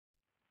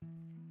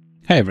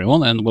Hey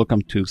everyone, and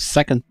welcome to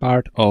second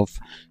part of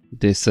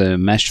this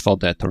mesh for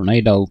the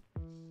tornado.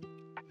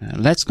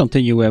 Let's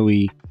continue where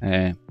we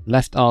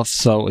left off.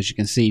 So as you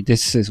can see,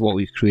 this is what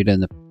we created in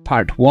the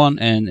part 1,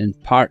 and in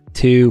part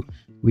 2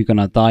 we're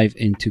gonna dive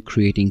into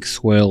creating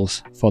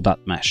swirls for that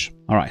mesh.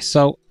 Alright,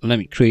 so let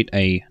me create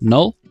a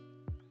null,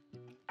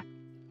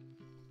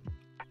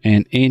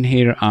 and in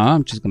here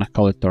I'm just gonna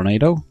call it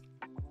tornado.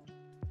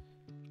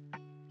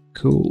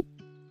 Cool.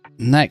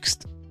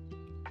 Next,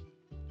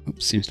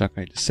 oops, seems like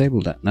I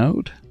disabled that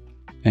node.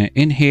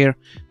 In here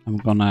I'm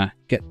gonna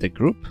get the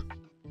group.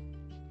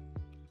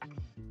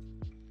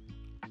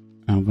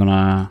 I'm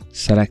gonna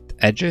select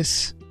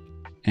edges,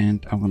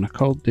 and I'm gonna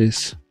call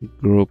this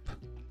group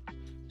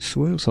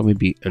swirl, so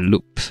maybe a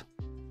loop.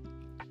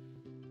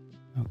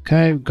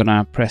 Okay, I'm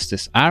gonna press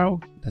this arrow.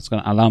 That's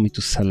gonna allow me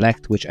to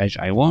select which edge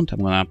I want. I'm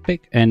gonna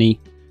pick any,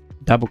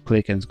 double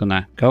click, and it's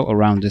gonna go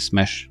around this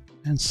mesh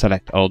and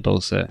select all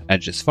those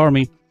edges for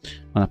me.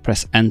 I'm gonna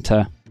press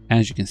enter.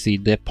 As you can see,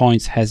 the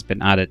points has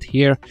been added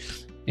here.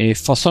 If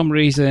for some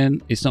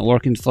reason it's not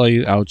working for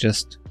you, I'll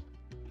just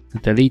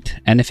delete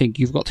anything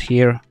you've got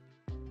here,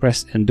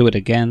 press and do it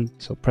again.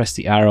 So press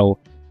the arrow,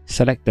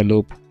 select the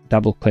loop,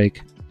 double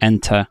click,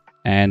 enter,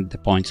 and the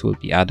points will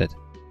be added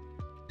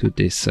to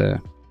this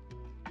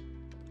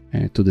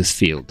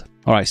field.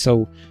 All right,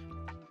 so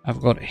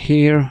I've got it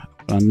here.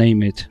 I'll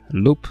name it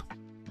loop.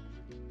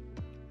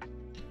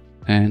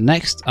 And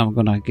next I'm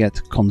gonna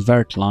get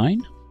convert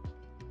line.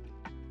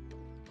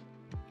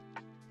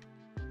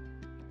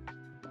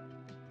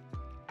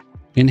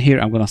 In here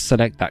I'm gonna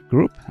select that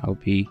group. I'll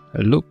be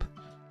a loop,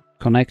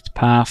 connect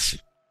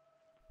path,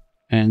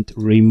 and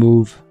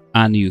remove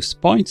unused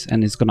points,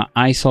 and it's gonna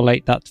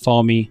isolate that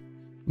for me,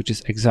 which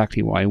is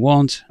exactly what I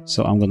want.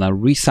 So I'm gonna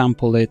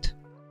resample it,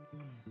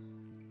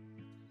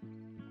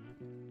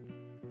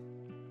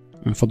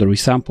 and for the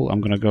resample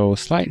I'm gonna go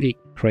slightly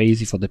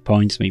crazy for the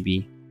points,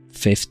 maybe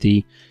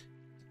 50,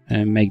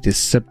 and make this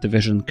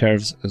subdivision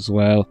curves as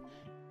well,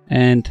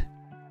 and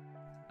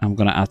I'm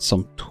gonna add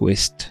some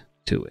twist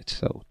to it.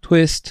 So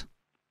twist,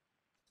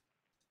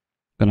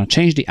 I'm gonna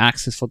change the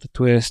axis for the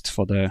twist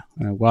for the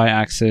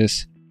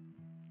y-axis.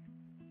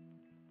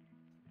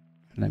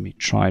 Let me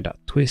try that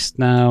twist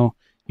now.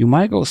 You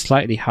might go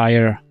slightly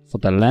higher for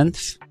the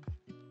length,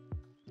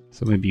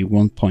 so maybe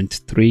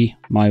 1.3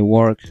 might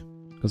work,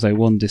 because I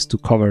want this to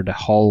cover the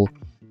whole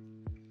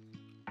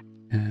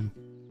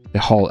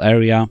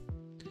area.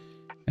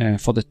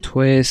 For the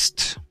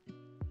twist,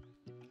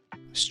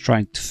 just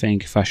trying to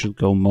think if I should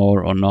go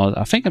more or not.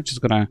 I think I'm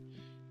just gonna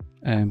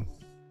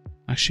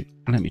actually,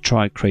 let me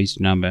try a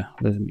crazy number.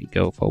 Let me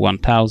go for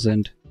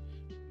 1000.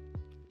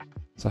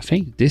 So I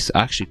think this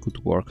actually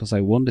could work, because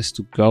I want this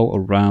to go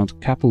around a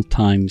couple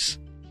times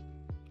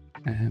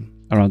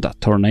around that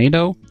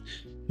tornado.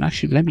 And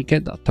actually, let me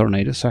get that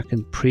tornado so I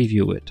can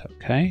preview it.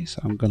 Okay, so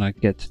I'm gonna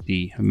get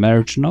the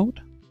merge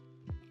node,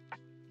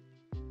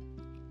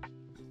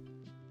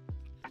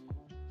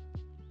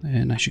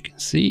 and as you can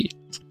see,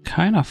 it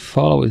kind of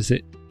follows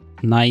it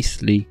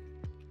nicely.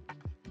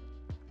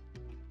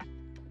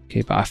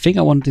 Okay, but I think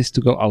I want this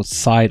to go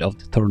outside of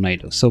the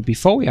tornado. So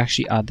before we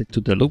actually add it to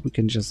the loop, we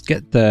can just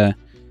get the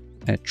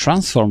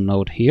transform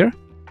node here,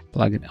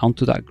 plug it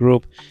onto that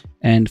group,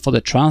 and for the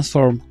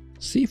transform,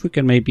 see if we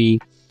can maybe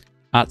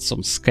add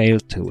some scale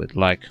to it,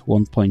 like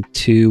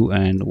 1.2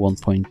 and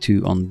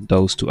 1.2 on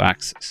those two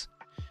axes.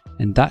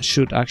 And that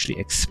should actually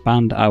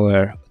expand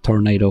our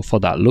tornado for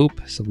that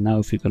loop. So now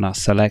if you're gonna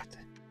select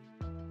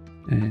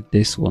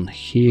this one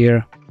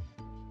here,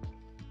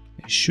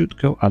 it should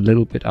go a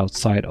little bit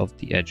outside of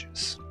the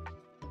edges.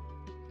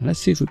 Let's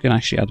see if we can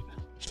actually add a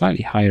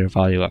slightly higher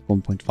value, like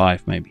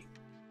 1.5 maybe.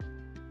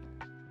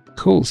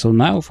 Cool, so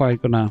now if I'm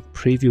gonna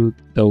preview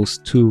those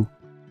two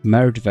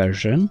merged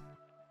version,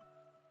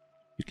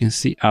 you can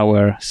see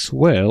our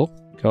swirl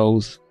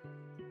goes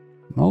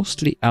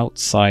mostly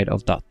outside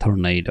of that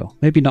tornado.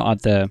 Maybe not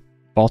at the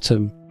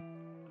bottom,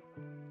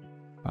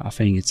 but I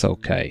think it's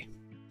okay.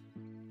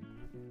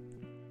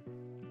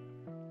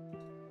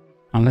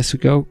 Unless we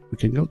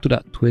can go to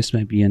that twist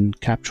maybe and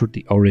capture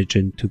the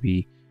origin to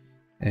be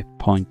a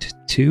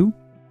 0.2.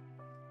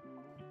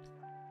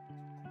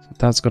 So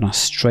that's gonna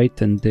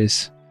straighten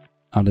this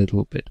a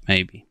little bit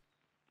maybe.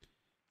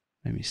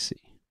 Let me see.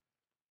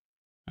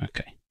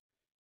 Okay.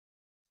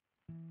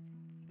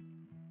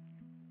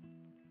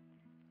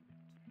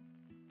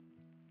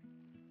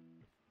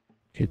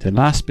 Okay, the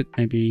last bit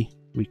maybe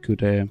we could,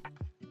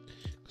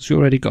 because we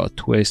already got a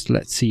twist,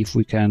 let's see if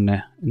we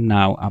can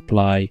now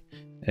apply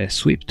a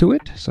sweep to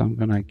it. So I'm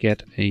gonna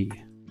get a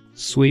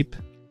sweep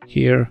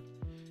here.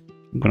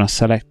 I'm gonna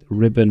select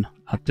ribbon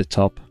at the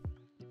top.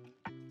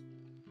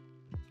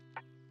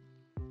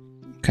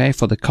 Okay,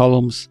 for the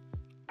columns,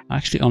 I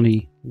actually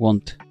only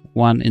want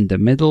one in the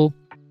middle.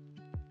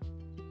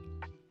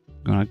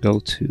 I'm gonna go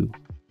to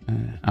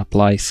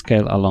apply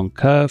scale along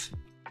curve,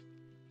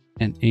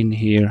 and in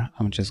here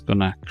I'm just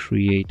gonna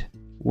create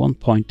one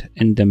point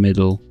in the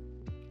middle.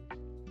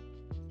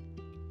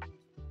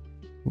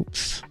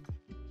 Oops.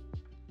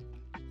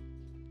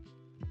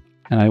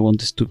 and I want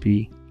this to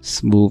be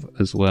smooth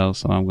as well,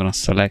 so I'm gonna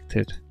select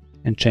it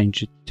and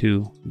change it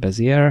to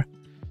Bezier,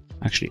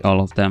 actually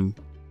all of them.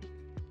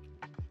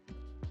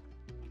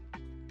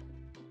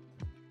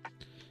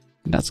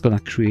 And that's gonna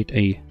create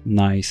a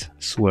nice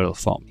swirl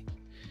for me.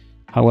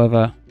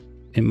 However,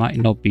 it might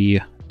not be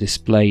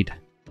displayed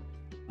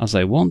as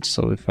I want,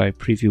 so if I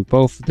preview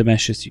both the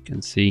meshes, you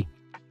can see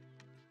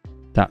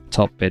that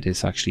top bit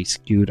is actually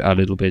skewed a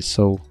little bit.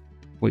 So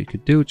what you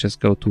could do, just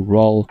go to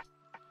roll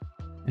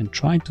and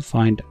try to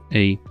find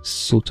a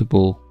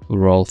suitable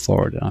roll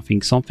for it. And I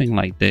think something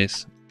like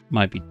this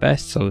might be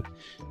best. So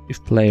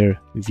if player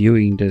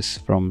viewing this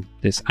from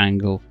this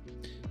angle,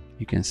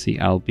 you can see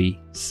I'll be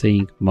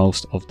seeing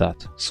most of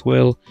that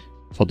swirl.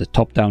 For the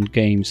top-down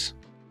games,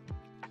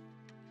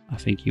 I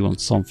think you want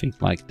something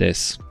like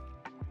this,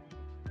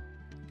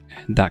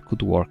 and that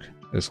could work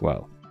as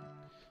well.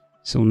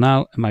 So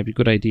now it might be a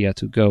good idea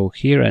to go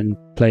here and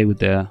play with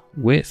the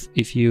width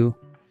if you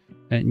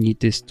need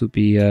this to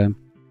be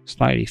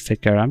slightly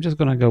thicker. I'm just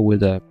gonna go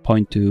with a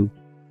 0.2,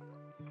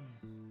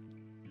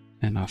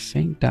 and I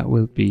think that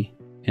will be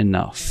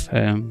enough.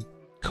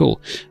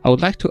 Cool. I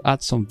would like to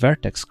add some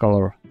vertex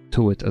color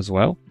to it as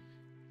well.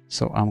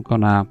 So I'm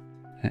gonna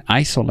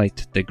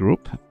isolate the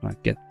group. I'm gonna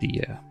get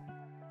the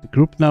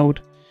group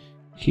node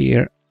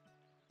here,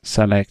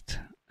 select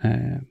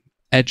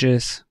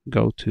edges,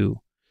 go to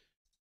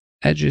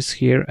edges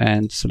here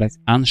and select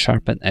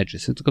unsharpened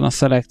edges. It's gonna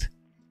select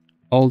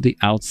all the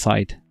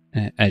outside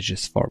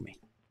edges for me.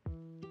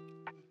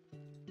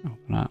 I'm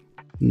gonna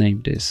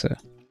name this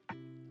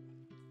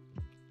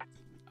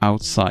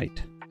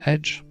outside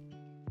edge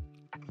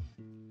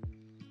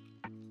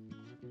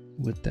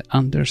with the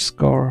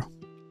underscore.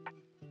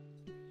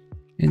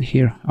 In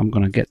here, I'm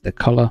gonna get the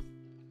color.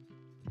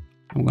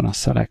 I'm gonna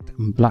select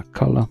black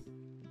color.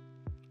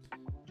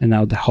 And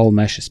now the whole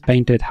mesh is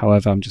painted.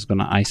 However, I'm just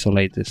gonna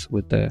isolate this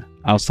with the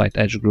outside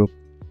edge group.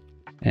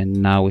 And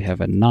now we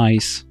have a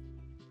nice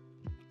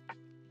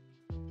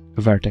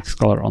vertex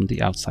color on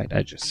the outside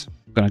edges.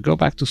 I'm gonna go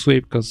back to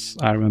sweep because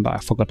I remember I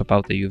forgot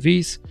about the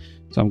UVs.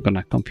 So I'm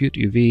gonna compute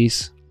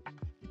UVs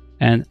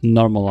and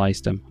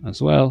normalize them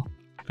as well.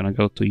 I'm gonna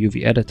go to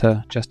UV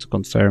editor just to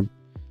confirm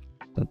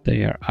that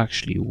they are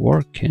actually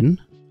working.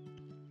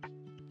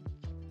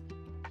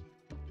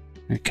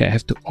 Okay, I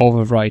have to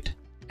overwrite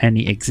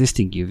any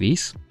existing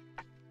UVs.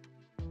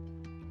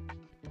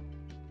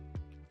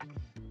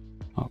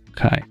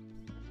 Okay,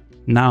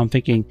 now I'm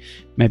thinking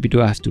maybe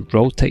do I have to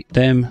rotate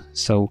them?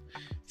 So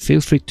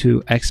feel free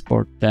to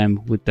export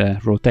them with the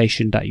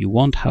rotation that you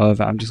want.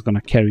 However, I'm just going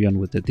to carry on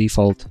with the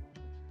default.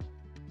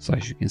 So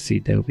as you can see,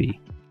 they'll be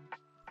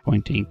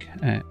pointing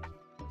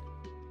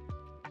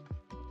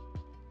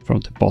from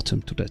the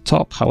bottom to the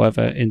top.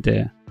 However, in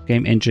the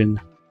game engine,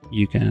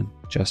 you can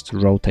just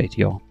rotate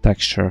your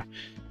texture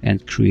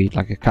and create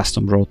like a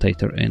custom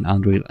rotator in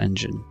Unreal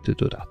Engine to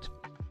do that.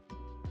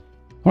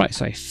 All right,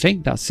 so I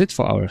think that's it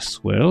for our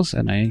swirls.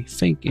 And I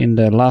think in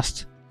the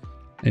last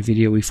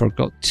video, we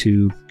forgot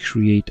to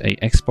create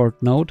a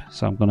export node.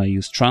 So I'm gonna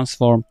use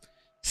transform,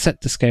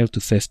 set the scale to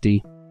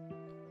 50,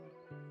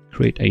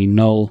 create a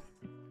null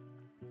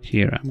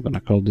here. I'm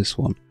gonna call this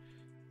one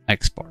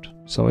export.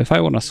 So if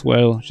I want to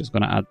swirl, just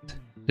gonna add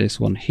this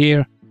one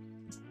here,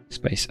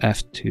 space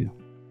F to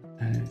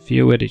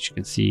view it. As you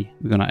can see,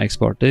 we're gonna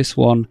export this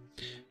one.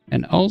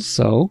 And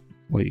also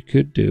what you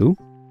could do,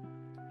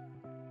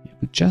 you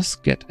could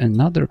just get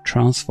another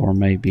transform,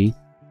 maybe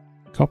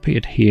copy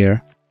it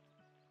here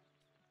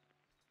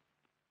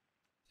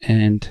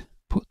and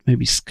put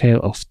maybe scale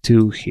of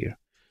 2 here,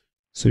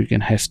 so you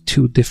can have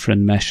 2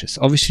 different meshes.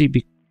 Obviously,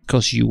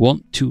 because you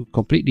want 2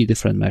 completely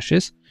different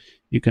meshes,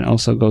 you can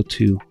also go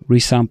to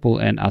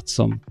resample and add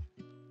some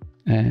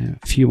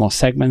few more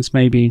segments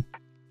maybe,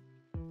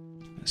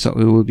 so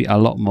it will be a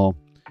lot more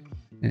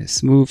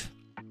smooth.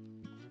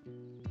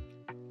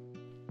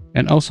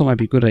 And also might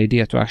be a good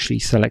idea to actually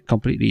select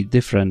completely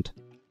different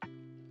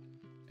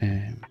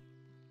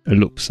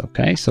loops.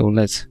 Okay, so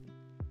let's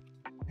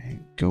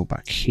go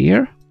back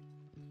here.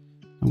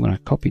 I'm going to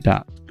copy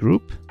that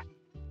group.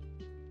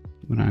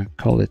 I'm going to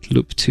call it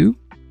loop 2,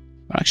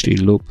 or actually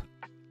loop.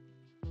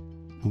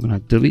 I'm going to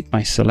delete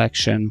my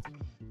selection,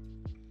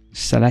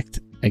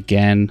 select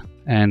again,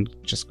 and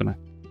just going to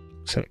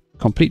select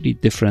completely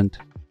different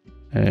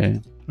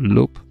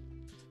loop,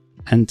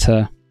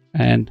 enter,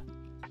 and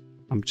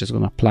I'm just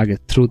going to plug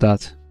it through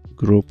that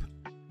group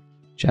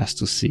just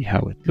to see how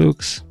it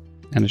looks.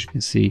 And as you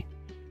can see,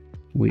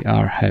 we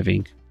are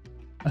having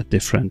a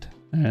different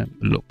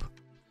loop.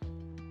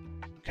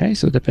 Okay,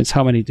 so it depends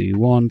how many do you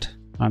want.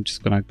 I'm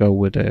just going to go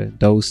with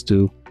those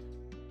 2.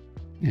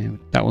 And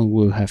that one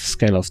will have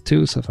scale of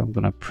 2. So if I'm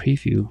going to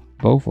preview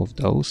both of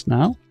those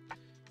now,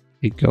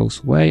 it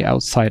goes way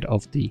outside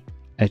of the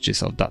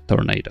edges of that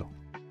tornado.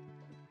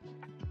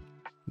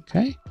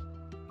 Okay,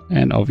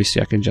 and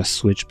obviously I can just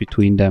switch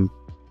between them.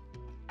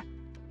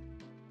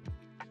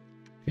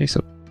 Okay,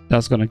 so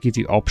that's going to give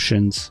you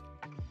options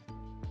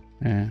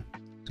to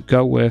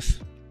go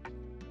with.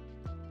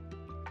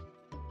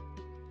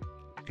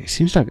 Okay,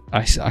 seems like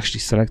I actually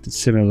selected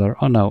similar.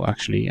 Oh no,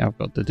 actually I've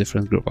got the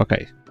different group.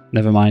 Okay,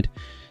 never mind.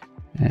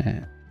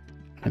 Let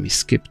me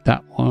skip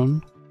that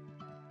one.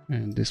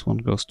 And this one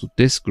goes to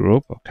this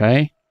group,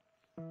 okay.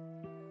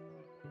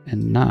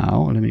 And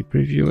now let me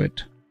preview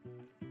it.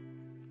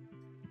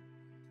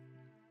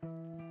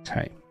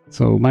 Okay,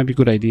 so it might be a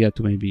good idea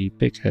to maybe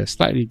pick a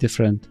slightly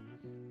different,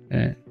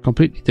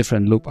 completely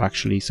different loop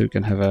actually, so you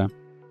can have a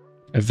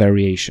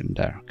variation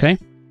there, okay?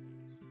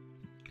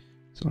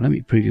 So let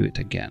me preview it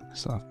again.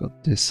 So I've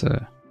got this,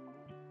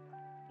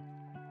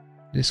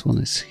 this one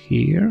is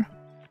here,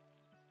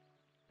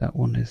 that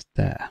one is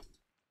there.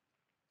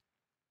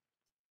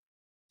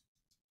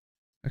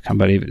 I can't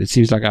believe it. It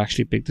seems like I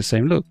actually picked the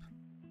same loop.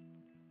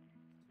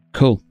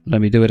 Cool.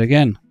 Let me do it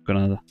again. I'm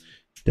gonna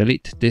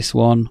delete this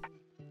one.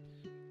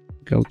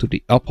 Go to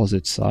the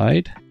opposite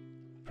side.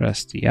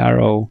 Press the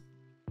arrow.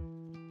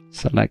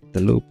 Select the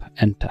loop.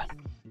 Enter.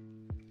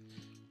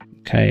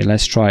 Okay,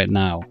 let's try it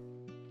now.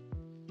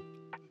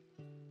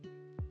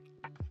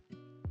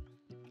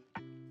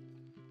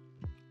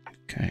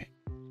 Okay.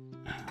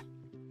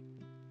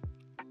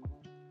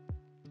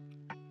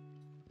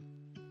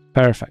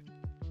 Perfect.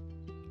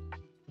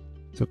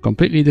 So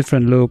completely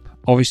different loop.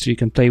 Obviously you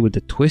can play with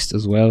the twist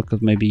as well,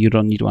 because maybe you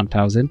don't need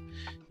 1000.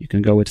 You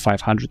can go with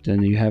 500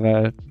 and you have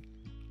a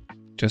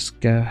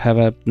have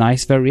a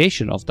nice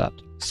variation of that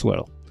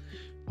swirl.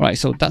 All right,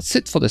 so that's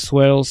it for the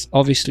swirls.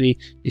 Obviously,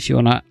 if you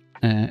wanna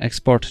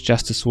export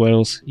just the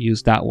swirls,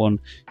 use that one.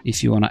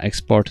 If you wanna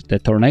export the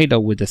tornado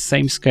with the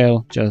same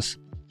scale, just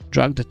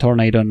drag the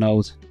tornado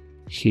node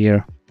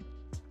here,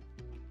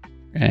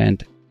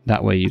 and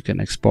that way you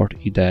can export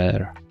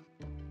either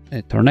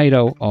a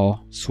tornado or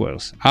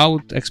swirls. I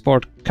would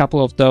export a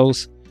couple of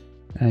those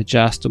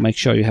just to make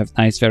sure you have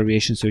nice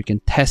variations, so you can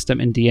test them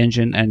in the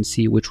engine and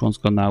see which one's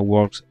gonna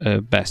work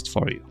best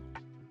for you.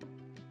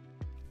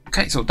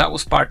 Okay, so that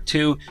was part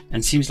 2,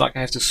 and seems like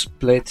I have to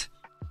split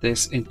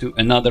this into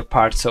another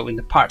part. So in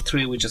the part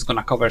 3, we're just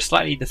gonna cover a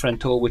slightly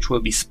different tool, which will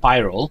be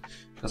spiral,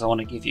 because I want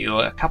to give you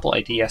a couple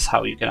ideas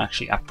how you can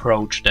actually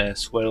approach the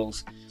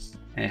swirls.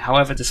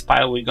 However, the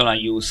spiral we're gonna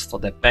use for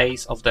the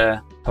base of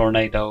the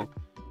tornado,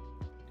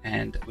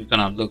 and we're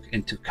gonna look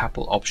into a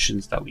couple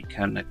options that we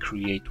can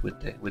create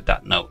with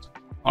that node.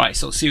 All right,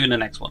 so see you in the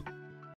next one.